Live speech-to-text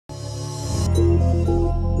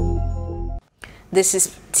This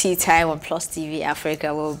is Tea Time on Plus TV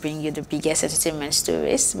Africa, where we'll bring you the biggest entertainment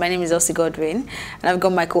stories. My name is Elsie Godwin, and I've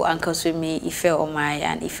got my co-anchors with me, Omai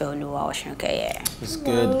and Ifeoluwa Osunkeye. It's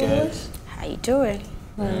good, guys. How you doing?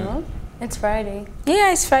 Well, it's Friday.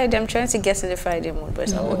 Yeah, it's Friday. I'm trying to get in the Friday mood, but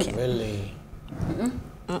it's not working. Really?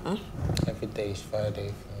 Every day is Friday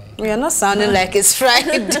for me. You're not sounding like it's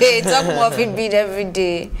Friday. Talk more of it beat every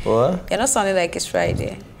day. What? You're not sounding like it's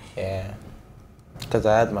Friday. Yeah. Because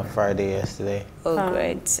I had my Friday yesterday. Oh,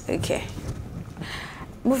 great. Okay.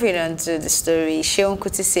 Moving on to the story, Seun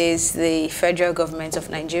Kuti says the federal government of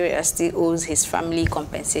Nigeria still owes his family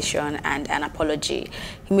compensation and an apology.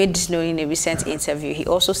 He made this known in a recent interview. He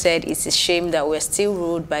also said it's a shame that we're still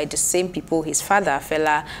ruled by the same people his father,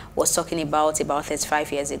 Fela, was talking about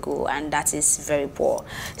 35 years ago, and that is very poor,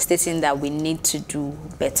 stating that we need to do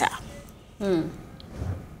better.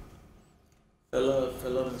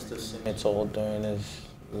 Fela must have seen it all during his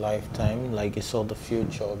lifetime, like he saw the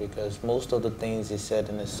future, because most of the things he said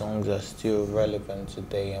in his songs are still relevant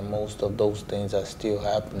today, and most of those things are still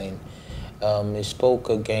happening. He spoke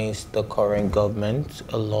against the current government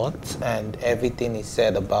a lot, and everything he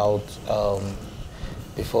said about,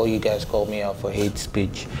 before you guys call me out for hate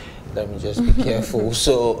speech, let me just be careful.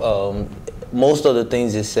 So most of the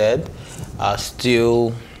things he said are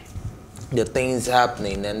still the things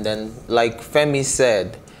happening. And then, like Femi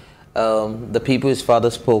said, the people his father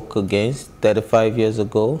spoke against 35 years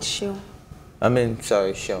ago. Sure. I mean,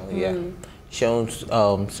 sorry, Seun, yeah.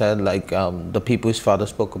 Seun said, like, the people his father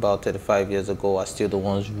spoke about 35 years ago are still the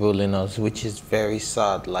ones ruling us, which is very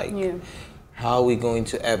sad. Like, how are we going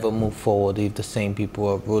to ever move forward if the same people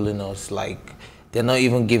are ruling us? Like, they're not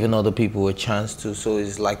even giving other people a chance to. So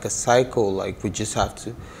it's like a cycle, like, we just have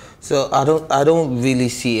to. So I don't really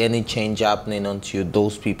see any change happening until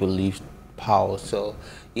those people leave power. So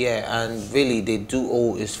yeah, and really they do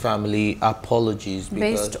owe his family apologies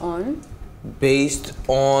because based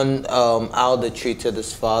on how they treated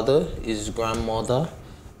his father, his grandmother,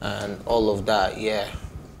 and all of that. Yeah,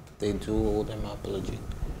 they do owe them apology.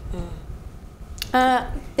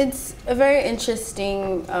 It's a very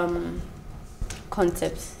interesting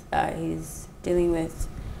concept that he's dealing with,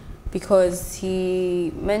 because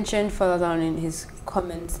he mentioned further down in his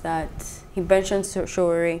comments that he mentioned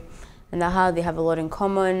Showore and how they have a lot in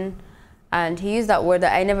common, and he used that word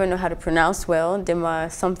that I never know how to pronounce well, Dema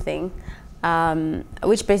something,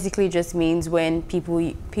 which basically just means when people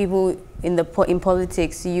in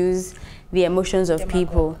politics use the emotions of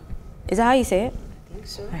people. Is that how you say it? I think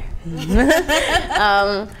so.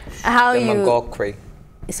 Demagogry.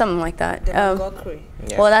 Something like that. Demagogry.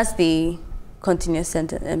 Well, that's the continuous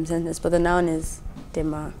sentence, but the noun is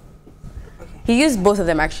dema. He used both of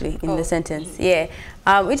them actually in the sentence,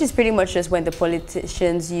 which is pretty much just when the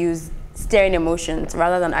politicians use stirring emotions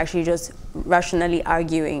rather than actually just rationally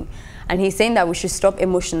arguing. And he's saying that we should stop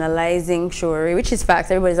emotionalizing Showore, which is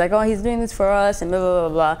facts. Everybody's like, oh, he's doing this for us and blah, blah,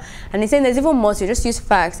 blah, blah. And he's saying there's even more, so you just use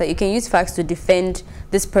facts, that you can use facts to defend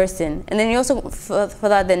this person. And then he also for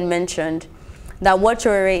that then mentioned that what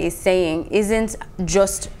Showore is saying isn't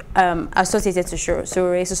just associated to Showore.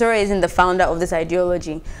 So Showore isn't the founder of this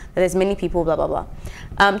ideology, that there's many people, blah, blah, blah.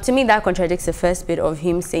 To me, that contradicts the first bit of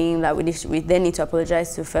him saying that we then need to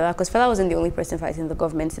apologize to Fela, because Fela wasn't the only person fighting the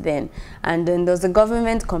government then. And then does the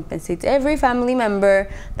government compensate every family member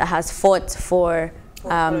that has fought for...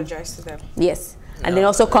 apologize to them. Yes. And then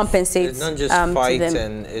also compensates It's not just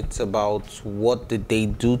fighting, it's about what did they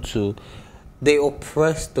do to... They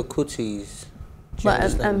oppressed the Kutis. But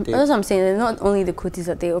that's what I'm saying. They're not only the Kutis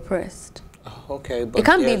that they oppressed. Okay, but they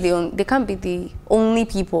can't be the only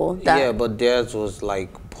people that. Yeah, but theirs was like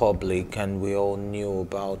public, and we all knew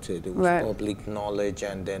about it. It was public knowledge,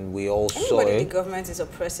 and then we all saw it. Anybody the government is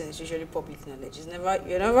oppressing is usually public knowledge.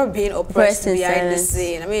 You're never being oppressed behind the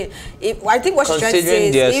scene. I mean, I think what she's trying to say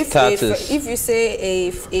is if you say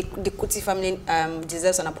the Kuti family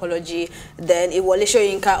deserves an apology, then Wole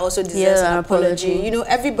Soyinka also deserves an apology. You know,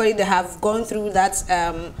 everybody that have gone through that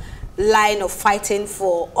line of fighting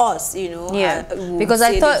for us, you know. Yeah, because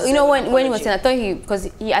I thought, you know, when he was saying,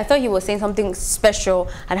 I thought he was saying something special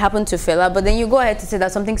had happened to Fela, but then you go ahead to say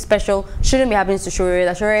that something special shouldn't be happening to Showore,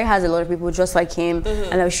 that Showore has a lot of people just like him,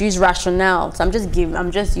 and that we should use rationale. So I'm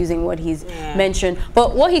just using what he's mentioned.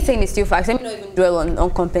 But what he's saying is still facts. I mean, not even dwell on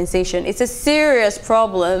compensation. It's a serious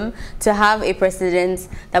problem to have a president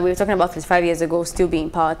that we were talking about 55 years ago still be in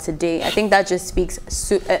power today. I think that just speaks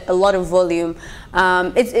a lot of volume.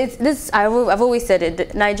 I've always said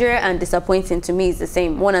it. Nigeria and disappointing to me is the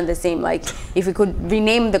same, one and the same. Like if we could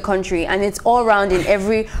rename the country, and it's all around in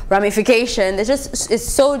every ramification. It's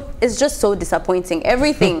just so disappointing.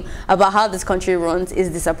 Everything about how this country runs is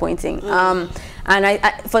disappointing. And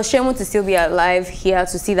for Shehu to still be alive here,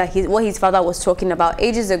 to see that what his father was talking about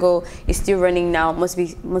ages ago is still running now must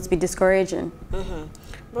be discouraging.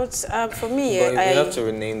 But for me, but if you have to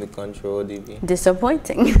rename the country, what do you mean?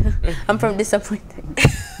 Disappointing. I'm from disappointing.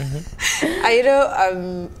 You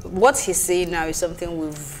know, what he's saying now is something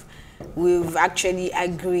we've actually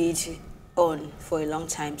agreed on for a long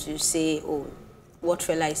time, to say, oh, what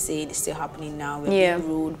fella is saying is still happening now. We're being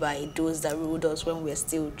ruled by those that ruled us when we were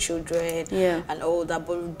still children, and all that.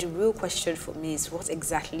 But the real question for me is, what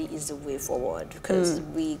exactly is the way forward? Because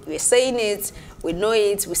we're saying it, we know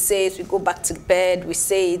it, we say it, we go back to bed, we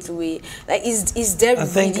say it, is there I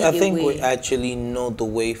think we actually know the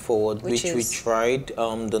way forward, which we tried,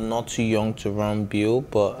 the not too young to run bill,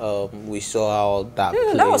 but we saw how that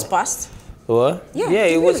played. That was passed. What? Yeah,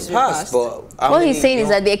 it was passed, but what he's saying is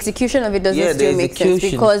that the execution of it doesn't still make sense,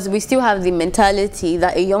 because we still have the mentality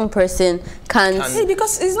that a young person can't. See,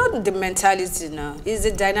 because it's not the mentality now; it's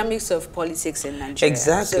the dynamics of politics in Nigeria.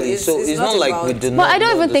 Exactly. So it's not like we do not. But I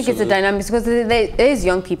don't even think it's the dynamics, because there is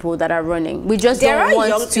young people that are running. We just don't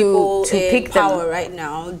want to pick them. Power right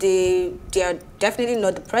now. They are definitely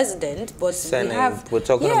not the president, but we're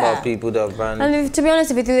talking about people that ran. And to be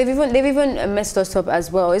honest with you, they've even messed us up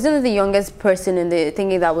as well. Isn't it the youngest person in the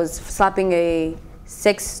thingy that was slapping a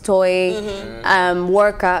sex toy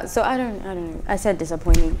worker? So I don't know. I said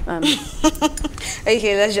disappointing.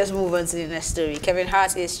 Okay, let's just move on to the next story. Kevin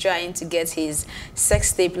Hart is trying to get his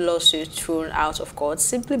sex tape lawsuit thrown out of court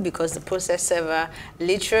simply because the process server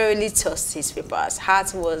literally tossed his papers.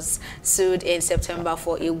 Hart was sued in September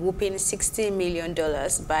for a whopping $60 million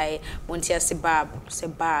by Muntia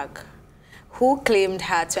Sebag, who claimed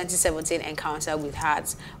her 2017 encounter with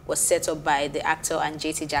Hart was set up by the actor and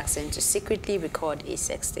JT Jackson to secretly record a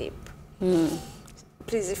sex tape.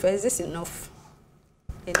 Please, is this enough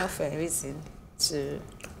reason to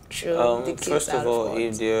throw the case first out of all, of court?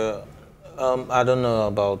 if they're, I don't know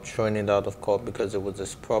about throwing it out of court because it was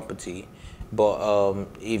his property, but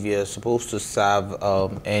if you're supposed to serve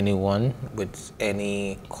anyone with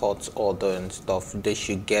any court order and stuff, they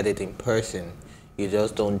should get it in person. You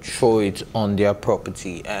just don't throw it on their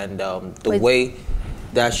property, and the way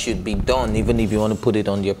that should be done, even if you want to put it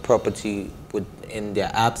on their property in their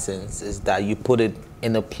absence, is that you put it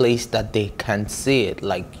in a place that they can see it,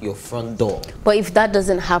 like your front door. But if that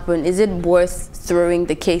doesn't happen, is it worth throwing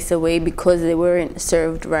the case away because they weren't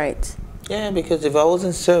served right? Yeah, because if I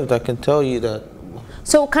wasn't served, I can tell you that.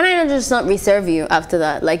 So can I just not reserve you after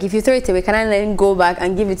that? Like if you throw it away, can I then go back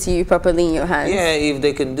and give it to you properly in your hands? Yeah, if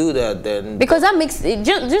they can do that, then. Because that makes it,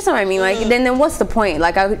 just what I mean. Like then what's the point?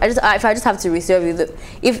 Like if I just have to reserve you,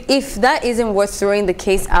 if that isn't worth throwing the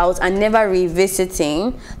case out and never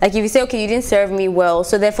revisiting. Like if you say, okay, you didn't serve me well,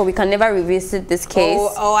 so therefore we can never revisit this case.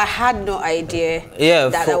 Oh, I had no idea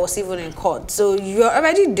that I was even in court. So you're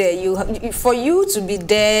already there. For you to be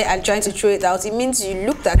there and trying to throw it out, it means you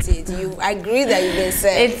looked at it. You agree that you didn't.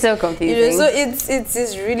 It's so confusing. You know, so it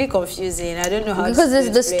is really confusing. I don't know how. Because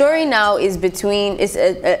the story now is between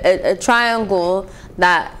a triangle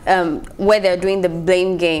that where they're doing the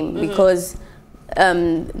blame game, because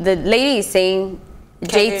the lady is saying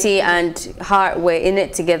Kevin, JT and Hart were in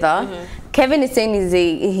it together. Kevin is saying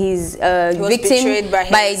he's victim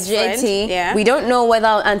by JT. Yeah. We don't know whether,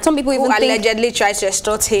 and some people even allegedly tried to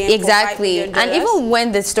extort him. Exactly. And even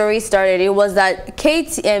when the story started, it was that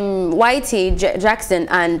Whitey Jackson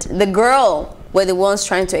and the girl were the ones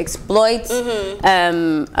trying to exploit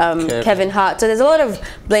Kevin Hart. So there's a lot of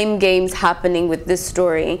blame games happening with this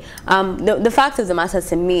story. The fact of the matter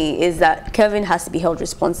to me is that Kevin has to be held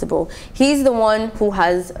responsible. He's the one who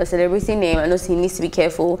has a celebrity name. I know he needs to be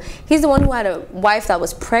careful. He's the one who had a wife that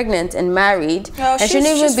was pregnant and married. Well, she's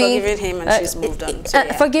forgiven him and she's moved on. So,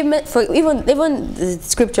 yeah. Forgiveness, even the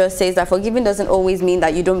scripture says that forgiving doesn't always mean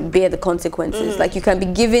that you don't bear the consequences. Like you can be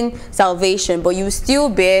given salvation, but you still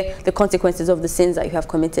bear the consequences of the sins that you have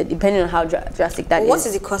committed, depending on how drastic that is. What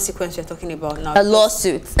is the consequence you're talking about now? A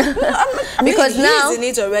lawsuit. I mean, because now he's in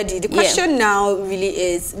it already. The question now really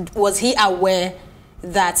is: was he aware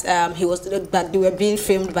that that they were being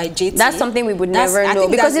filmed by JT. That's something we would never know,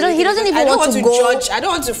 because he doesn't even want to go. Judge. I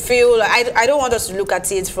don't want to feel like I don't want us to look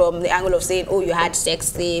at it from the angle of saying, oh, you had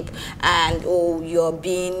sex tape and oh, you're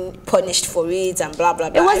being punished for it and blah blah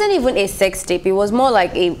blah. It wasn't even a sex tape. It was more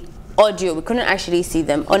like a audio. We couldn't actually see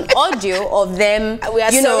them. On audio of them. We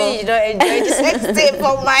are sorry you don't enjoy the sex tape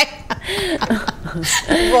of my.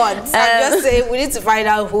 But I'm just saying we need to find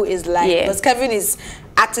out who is lying, because Kevin is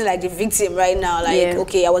acting like the victim right now. Like,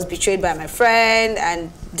 okay, I was betrayed by my friend,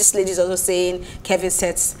 and this lady is also saying Kevin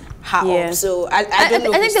sets her up. So I don't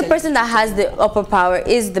know. I think the person that has the upper power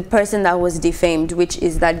is the person that was defamed, which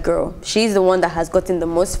is that girl. She's the one that has gotten the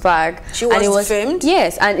most flag. She was defamed?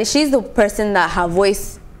 Yes, and she's the person that her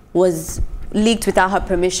voice was leaked without her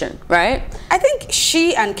permission, right? I think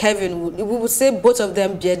she and Kevin, we would say both of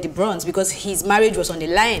them bear the brunt, because his marriage was on the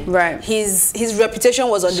line. Right. His reputation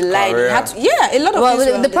was on the line. He had to, a lot of things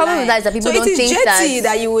were on the problem with that is that people don't think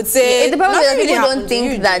that you would say. The problem is that people don't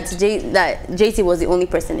think that JT was the only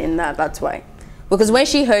person in that. That's why. Because when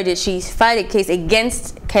she heard it, she filed a case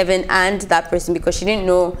against Kevin and that person, because she didn't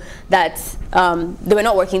know that they were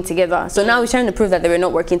not working together. So now we're trying to prove that they were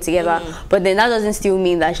not working together. But then that doesn't still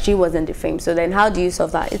mean that she wasn't defamed. So then how do you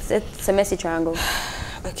solve that? It's a messy triangle.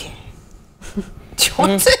 Okay. Do you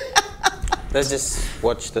want to? Let's just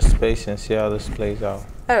watch the space and see how this plays out.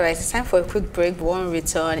 All right, it's time for a quick break. But when we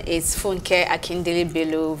return, it's Funke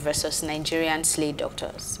Akindele-Bello versus Nigerian slave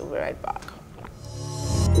doctors. So we'll be right back.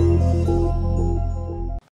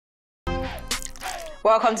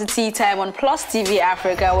 Welcome to Tea Time on Plus TV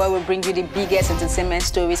Africa, where we bring you the biggest entertainment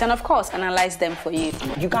stories and, of course, analyze them for you.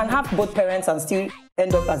 You can have both parents and still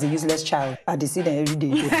end up as a useless child. I see them every day.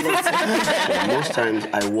 Most times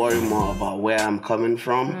I worry more about where I'm coming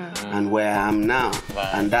from and where I am now,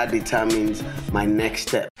 and that determines my next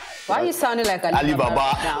step. Why are you sounding like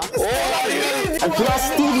Alibaba now? Plus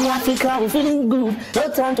TV Africa, we're feeling good.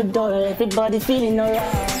 No time to dull, everybody feeling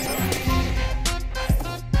alright.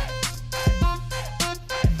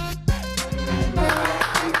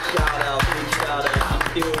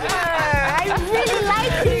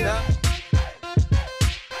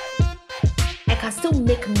 Still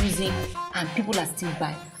make music and people are still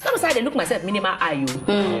buying. Sometimes I look myself minimal IU.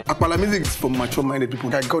 Akpala music is for mature-minded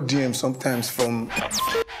people. I got DMs sometimes from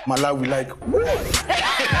Malawi, like,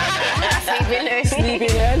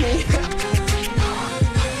 Sleeping early.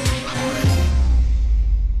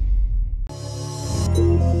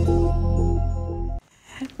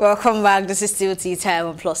 Welcome back. This is still Tea Time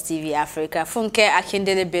on Plus TV Africa. Funke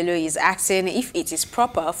Akindele-Bello is asking if it is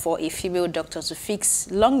proper for a female doctor to fix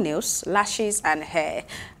long nails, lashes, and hair.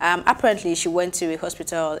 Apparently, she went to a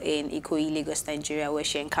hospital in Ikoyi, Lagos, Nigeria, where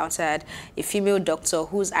she encountered a female doctor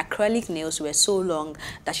whose acrylic nails were so long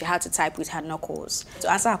that she had to type with her knuckles. To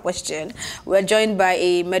answer her question, we're joined by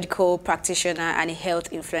a medical practitioner and a health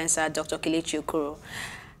influencer, Dr. Kelechi Okoro.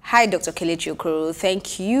 Hi, Dr. Kelechi Okoro.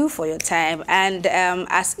 Thank you for your time. And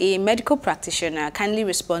as a medical practitioner, kindly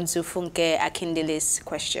respond to Funke Akindele's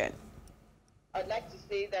question. I'd like to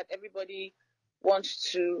say that everybody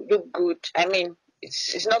wants to look good. I mean,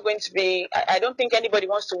 it's not going to be, I don't think anybody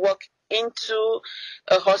wants to walk into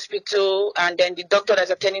a hospital and then the doctor that's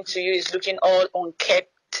attending to you is looking all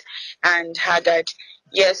unkept and haggard.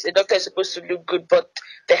 Yes, the doctor is supposed to look good, but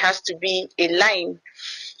there has to be a line.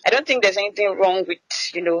 I don't think there's anything wrong with,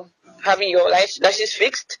 having your lashes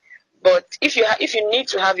fixed. But if you need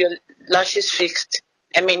to have your lashes fixed,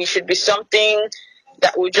 I mean, it should be something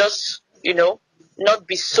that will just, not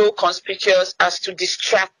be so conspicuous as to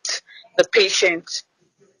distract the patient.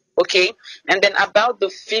 Okay? And then about the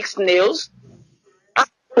fixed nails, I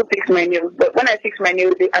also fix my nails, but when I fix my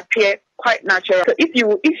nails, they appear quite natural. So if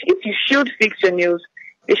you should fix your nails,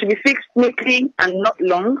 they should be fixed neatly and not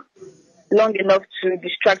long enough to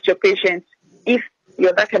distract your patient if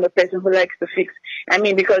you're that kind of person who likes to fix. I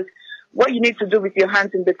mean, because what you need to do with your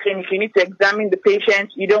hands in the clinic, you need to examine the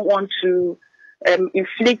patient. You don't want to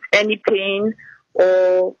inflict any pain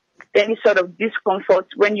or any sort of discomfort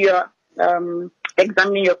when you're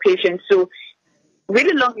examining your patient. So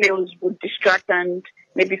really long nails would distract and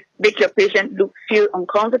maybe make your patient feel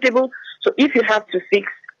uncomfortable. So if you have to fix,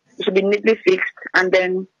 it should be neatly fixed and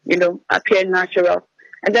then, appear natural.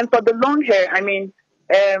 And then for the long hair, I mean,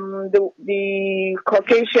 the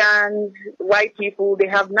Caucasians, white people, they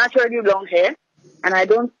have naturally long hair. And I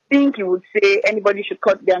don't think you would say anybody should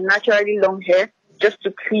cut their naturally long hair just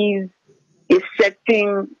to please a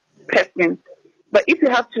certain person. But if you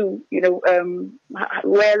have to,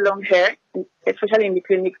 wear long hair, especially in the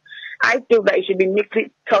clinic, I feel that it should be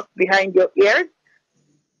neatly tucked behind your ears.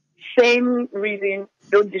 Same reason,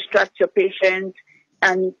 don't distract your patient.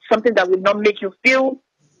 and something that will not make you feel,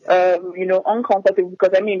 uncomfortable.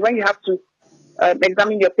 Because I mean, when you have to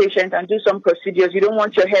examine your patient and do some procedures, you don't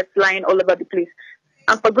want your hair flying all over the place.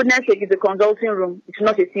 And for goodness sake, it's a consulting room. It's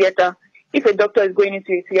not a theater. If a doctor is going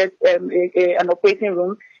into a theater, an operating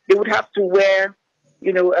room, they would have to wear,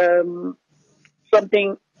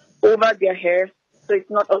 something over their hair, so it's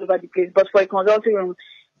not all over the place. But for a consulting room,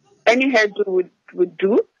 any hairdo would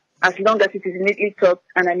do, as long as it is neatly tucked,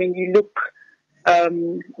 and I mean, you look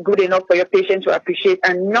good enough for your patient to appreciate,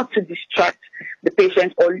 and not to distract the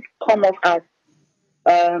patient or come off as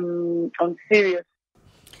unserious.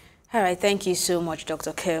 All right, thank you so much,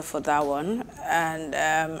 Dr. Kerr, for that one. And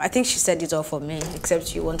I think she said it all for me,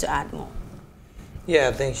 except you want to add more. Yeah,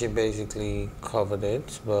 I think she basically covered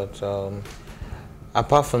it, but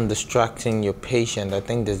apart from distracting your patient, I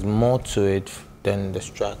think there's more to it than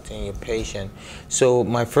distracting your patient. So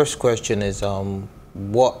my first question is,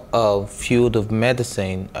 what field of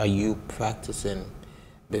medicine are you practicing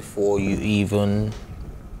before you even...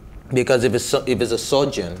 Because if it's a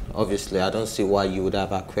surgeon, obviously, I don't see why you would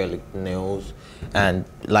have acrylic nails. And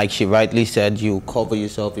like she rightly said, you cover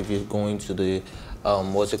yourself if you're going to the,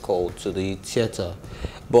 to the theater.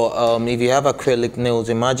 But if you have acrylic nails,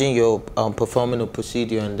 imagine you're performing a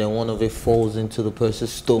procedure and then one of it falls into the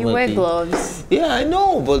person's stomach. You wear gloves. Yeah, I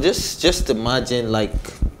know, but just imagine, like,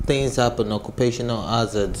 things happen, occupational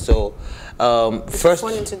hazard. So first...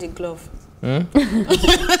 Fall into the glove.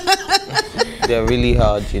 They're really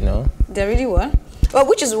hard, you know. They're really what? Well,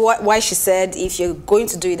 which is why she said if you're going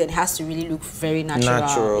to do it, it has to really look very natural.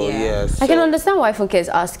 Natural, yes. I can understand why Funke is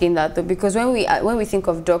asking that, though, because when we think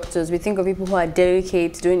of doctors, we think of people who are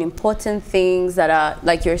dedicated to doing important things that are,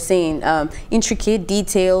 like you're saying, intricate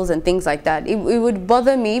details and things like that. It would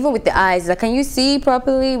bother me, even with the eyes. Like, can you see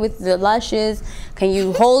properly with the lashes? Can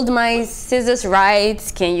you hold my scissors right?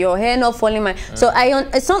 Can your hair not fall in my... So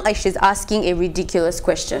it's not like she's asking a ridiculous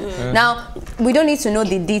question. Now, we don't need to know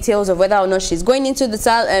the details of whether or not she's going into the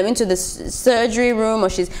surgery room, or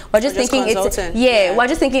we're just thinking it's... Yeah, we're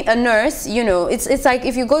just thinking a nurse, you know, it's like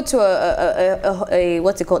if you go to a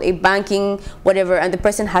what's it called, a banking, whatever, and the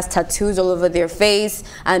person has tattoos all over their face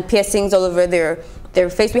and piercings all over their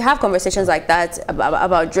face. We have conversations like that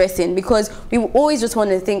about dressing, because we always just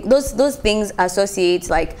want to think those things associate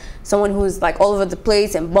like someone who's like all over the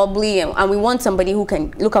place and bubbly, and we want somebody who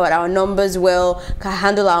can look at our numbers well, can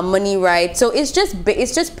handle our money right. So it's just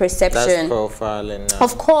perception. That's profiling now.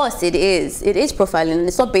 Of course it is profiling, and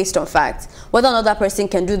it's not based on facts. Whether or not that person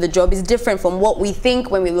can do the job is different from what we think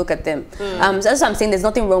when we look at them. So that's what I'm saying. There's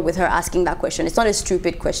nothing wrong with her asking that question. It's not a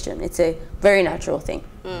stupid question. It's a very natural thing.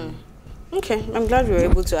 Okay, I'm glad we were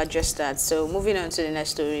able to address that. So moving on to the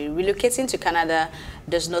next story. Relocating to Canada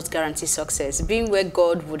does not guarantee success. Being where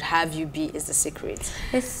God would have you be is the secret.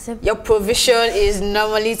 Your provision is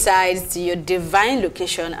normally tied to your divine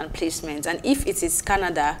location and placement. And if it is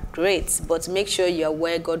Canada, great. But make sure you are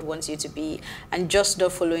where God wants you to be and just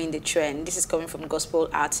not following the trend. This is coming from gospel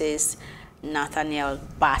artist Nathaniel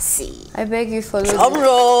Bassi. I beg you,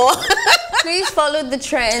 follow please follow the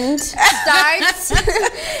trend. Start.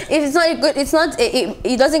 If it's not good,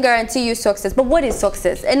 it doesn't guarantee you success. But what is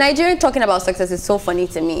success? A Nigerian talking about success is so funny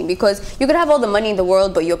to me, because you could have all the money in the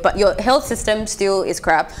world, but your health system still is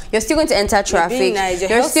crap. You're still going to enter traffic.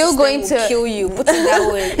 You're still going to kill you. Put it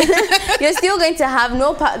that way. You're still going to have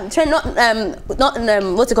not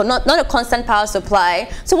a constant power supply.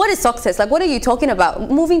 So what is success? Like, what are you talking about?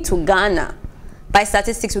 Moving to Ghana, by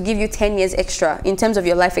statistics, will give you 10 years extra in terms of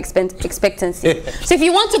your life expectancy. So if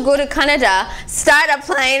you want to go to Canada, start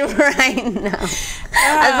applying right now, as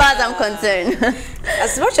far as I'm concerned.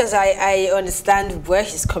 As much as I understand where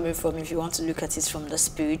he's coming from, if you want to look at it from the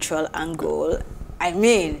spiritual angle, I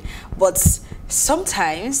mean, but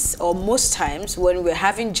sometimes, or most times, when we're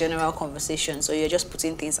having general conversations or you're just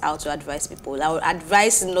putting things out to advise people, I would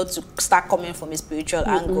advise not to start coming from a spiritual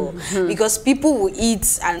angle, because people will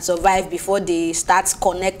eat and survive before they start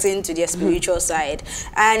connecting to their spiritual side.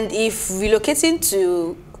 And if relocating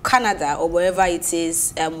to Canada or wherever it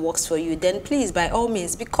is works for you, then please, by all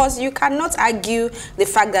means, because you cannot argue the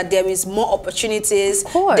fact that there is more opportunities.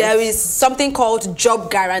 There is something called job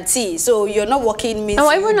guarantee. So you're not working means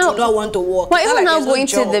you do not want to work. We're even now going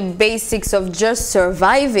to the basics of just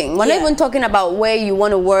surviving. We're not even talking about where you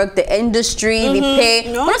want to work, the industry, the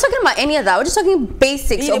pay. We're not talking about any of that. We're just talking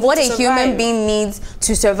basics of what a human being needs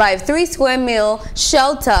to survive. 3 square meal,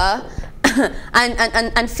 shelter,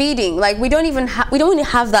 and feeding. Like, we don't even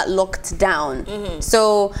have that locked down.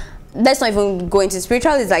 So let's not even go into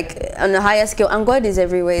spiritual. Is like on a higher scale, and God is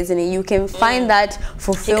everywhere, isn't it? You can find that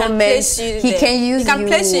fulfillment. He can use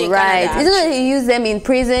you, right? Isn't it? He used them in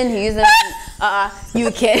prison. He used them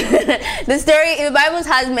You can. The Bible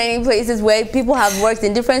has many places where people have worked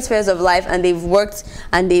in different spheres of life, and they've worked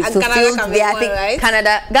and they've fulfilled their thing. Right?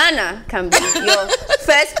 Ghana can be your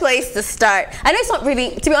first place to start. I know it's not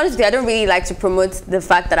really, to be honest with you, I don't really like to promote the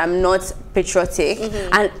fact that I'm not patriotic.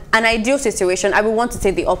 And an ideal situation, I would want to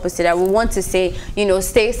say the opposite. I would want to say, you know,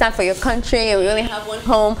 stand for your country, and we only have one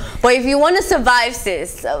home. But if you want to survive,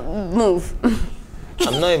 sis, move.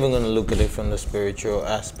 I'm not even going to look at it from the spiritual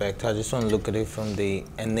aspect. I just want to look at it from the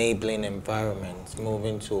enabling environment,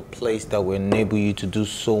 moving to a place that will enable you to do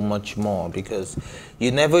so much more, because you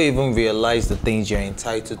never even realize the things you're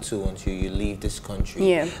entitled to until you leave this country.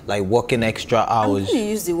 Yeah. Like working extra hours. I'm going to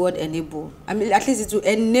use the word enable. I mean, at least it will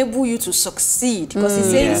enable you to succeed, because it's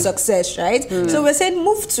saying success, right? So we're saying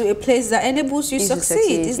move to a place that enables you to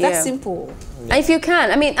succeed. It's that simple. Yeah. If you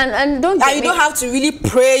can, I mean, and don't you don't have to really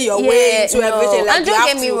pray your way into everything. Like, and don't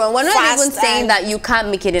get me wrong, we're not even saying that you can't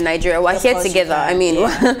make it in Nigeria. We're here together. I mean,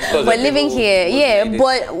 we're living here.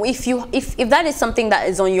 But if that is something that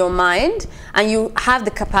is on your mind and you have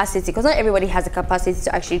the capacity, because not everybody has the capacity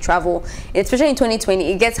to actually travel, especially in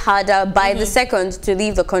 2020, it gets harder by the second to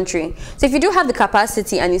leave the country. So if you do have the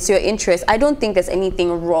capacity and it's your interest, I don't think there's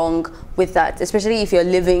anything wrong with that, especially if you're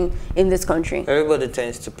living in this country. Everybody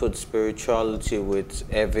tends to put spirituality with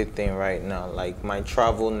everything right now. Like, my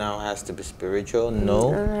travel now has to be spiritual.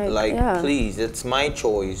 No, please, it's my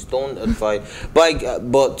choice. Don't advise.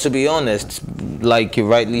 But to be honest, like you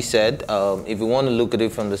rightly said, if you want to look at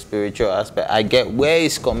it from the spiritual aspect, I get where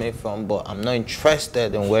it's coming from, but I'm not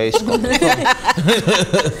interested in where it's coming from.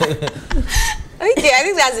 Okay, I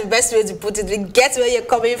think that's the best way to put it. We get where you're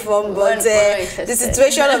coming from, but the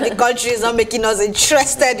situation of the country is not making us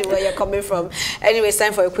interested in where you're coming from. Anyway, it's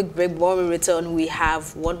time for a quick break. When we return, we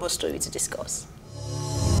have one more story to discuss.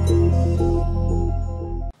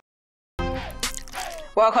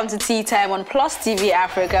 Welcome to Tea Time on Plus TV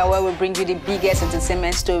Africa, where we bring you the biggest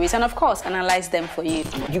entertainment stories and, of course, analyze them for you.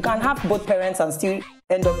 You can have both parents and still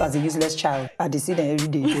end up as a useless child. I see them every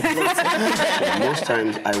day. Most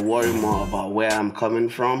times I worry more about where I'm coming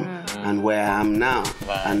from and where I am now.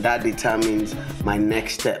 And that determines my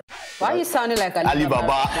next step. Why are you sounding like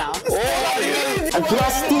Alibaba now?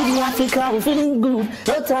 Plus TV Africa, we're feeling good.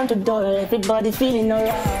 No time to dollar, everybody feeling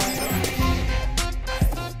alright.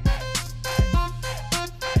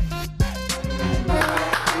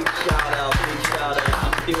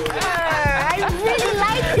 I really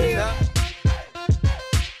like you.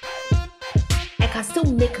 I can still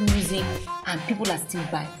make music and people are still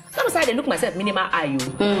buying. Sometimes I look myself minimal IU.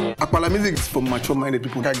 Akpala music is for mature-minded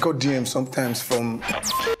people. I got DMs sometimes from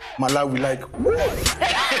Malawi, like,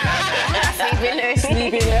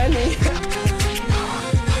 sleeping early.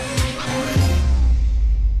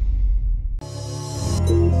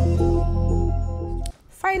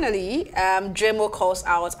 Finally, Dremo calls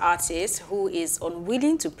out artist who is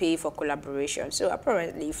unwilling to pay for collaboration. So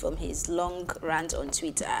apparently, from his long rant on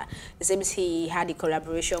Twitter, it seems he had a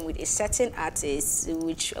collaboration with a certain artist,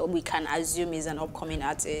 which we can assume is an upcoming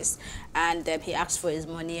artist. And he asked for his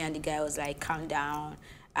money, and the guy was like, calm down.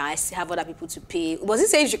 I still have other people to pay. Was he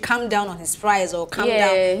saying you should calm down on his price or calm down?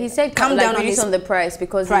 Yeah, he said calm down on the price,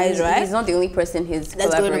 because he's not the only person he's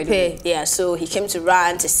collaborating with. Yeah, so he came to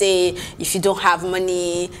rant to say, if you don't have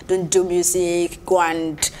money, don't do music, go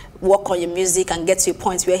and work on your music and get to a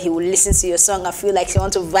point where he will listen to your song. I feel like he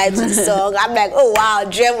wants to vibe to the song. I'm like, oh wow,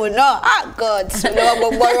 Dremo, no, ah God,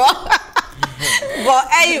 But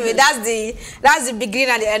anyway, that's the beginning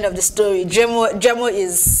and the end of the story. Dremo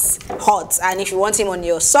is hot, and if you want him on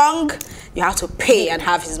your song, you have to pay and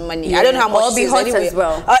have his money. Yeah. I don't know how much. Or be hot anyway. As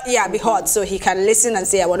well. Yeah, be hot, so he can listen and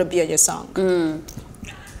say, I want to be on your song.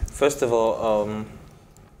 First of all,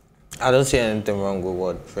 I don't see anything wrong with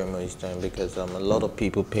what Dremo is doing, because a lot of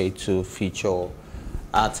people pay to feature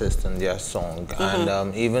artists in their song,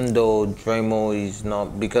 and even though Dremo is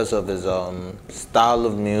not, because of his style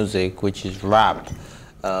of music, which is rap,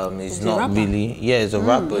 he's not really, he's a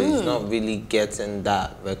rapper, he's not really getting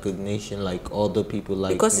that recognition like other people,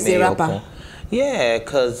 like because he's a rapper. Yeah,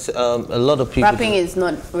 because a lot of people... Rapping is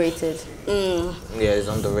not rated. Yeah, it's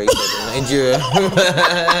underrated in Nigeria.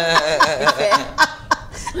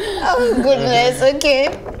 Oh goodness,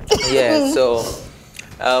 okay. Yeah, so...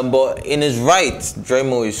 but in his right,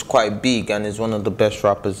 Dremo is quite big and is one of the best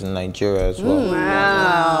rappers in Nigeria as well.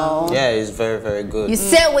 Wow. Yeah, he's very, very good. You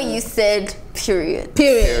said what you said, period.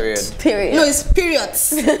 Period. No, it's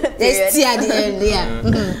periods. There's T at the end,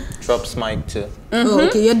 yeah. Drops mic too. Oh,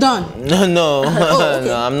 okay, you're done? No, okay.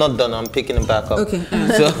 No, I'm not done. I'm picking it back up. Okay.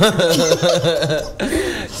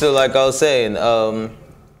 So like I was saying,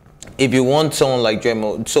 if you want someone like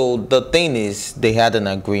Dremo, so the thing is, they had an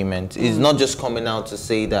agreement. It's not just coming out to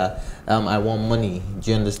say that I want money.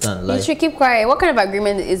 Do you understand? Like, you should keep quiet. What kind of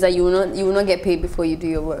agreement is that you will not get paid before you do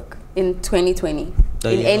your work in 2020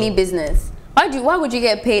 in any business? Why would you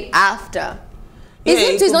get paid after?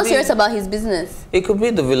 He's not serious about his business. It could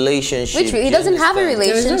be the relationship. He doesn't have a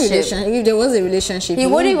relationship. If there was a relationship, he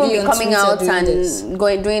wouldn't even be coming out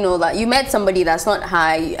and doing all that. You met somebody that's not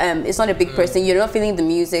high. It's not a big person. You're not feeling the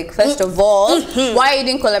music. First of all, why are you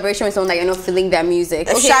doing collaboration with someone that you're not feeling their music?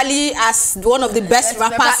 Especially as one of the best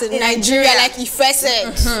rappers in Nigeria, like Ife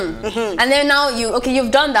said. And then now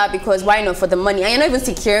you've done that because why not, for the money, and you're not even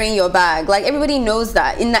securing your bag. Like, everybody knows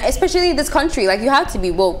that. Especially in this country, like, you have to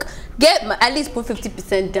be woke. At least put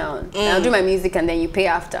 50% down. And I'll do my music and then you pay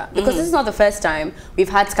after. Because this is not the first time we've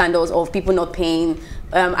had scandals of people not paying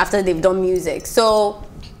after they've done music. So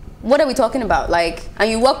what are we talking about? Like, and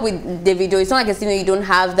you work with Davido. It's not like you don't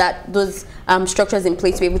have those structures in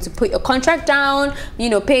place to be able to put your contract down,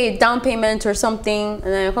 pay a down payment or something, and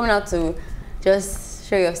then you're coming out to just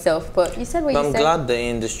show yourself. But you said what you said. I'm glad the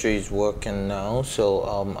industry is working now. So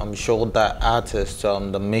I'm sure that artists,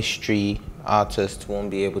 the mystery artist, won't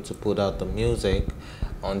be able to put out the music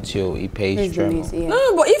until he pays Dremo.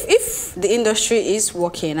 No, but if the industry is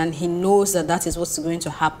working and he knows that is what's going to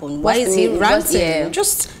happen, why is he ranting?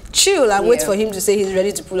 Just chill and wait for him to say he's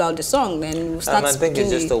ready to pull out the song. Then we'll start. I think it's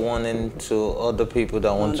just a warning to other people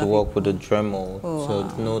that want to work with the Dremo.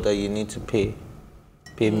 So know that you need to pay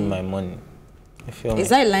me my money. You feel me? Is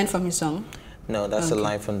that a line from his song? No, that's a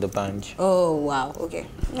line from the band. Oh, wow. Okay.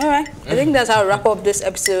 All right. I think that's how we wrap up this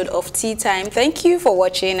episode of Tea Time. Thank you for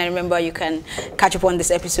watching. And remember, you can catch up on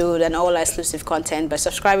this episode and all our exclusive content by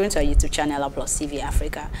subscribing to our YouTube channel, Plus TV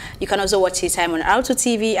Africa. You can also watch Tea Time on Alto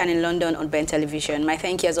TV and in London on Ben Television. My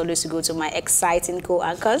thank you as always to go to my exciting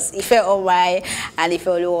co-anchors, Ifeoluwa and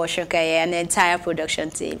Ifeoluwa Osunkeye, and the entire production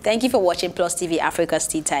team. Thank you for watching Plus TV Africa's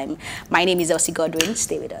Tea Time. My name is Elsie Godwin.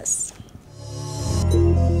 Stay with us.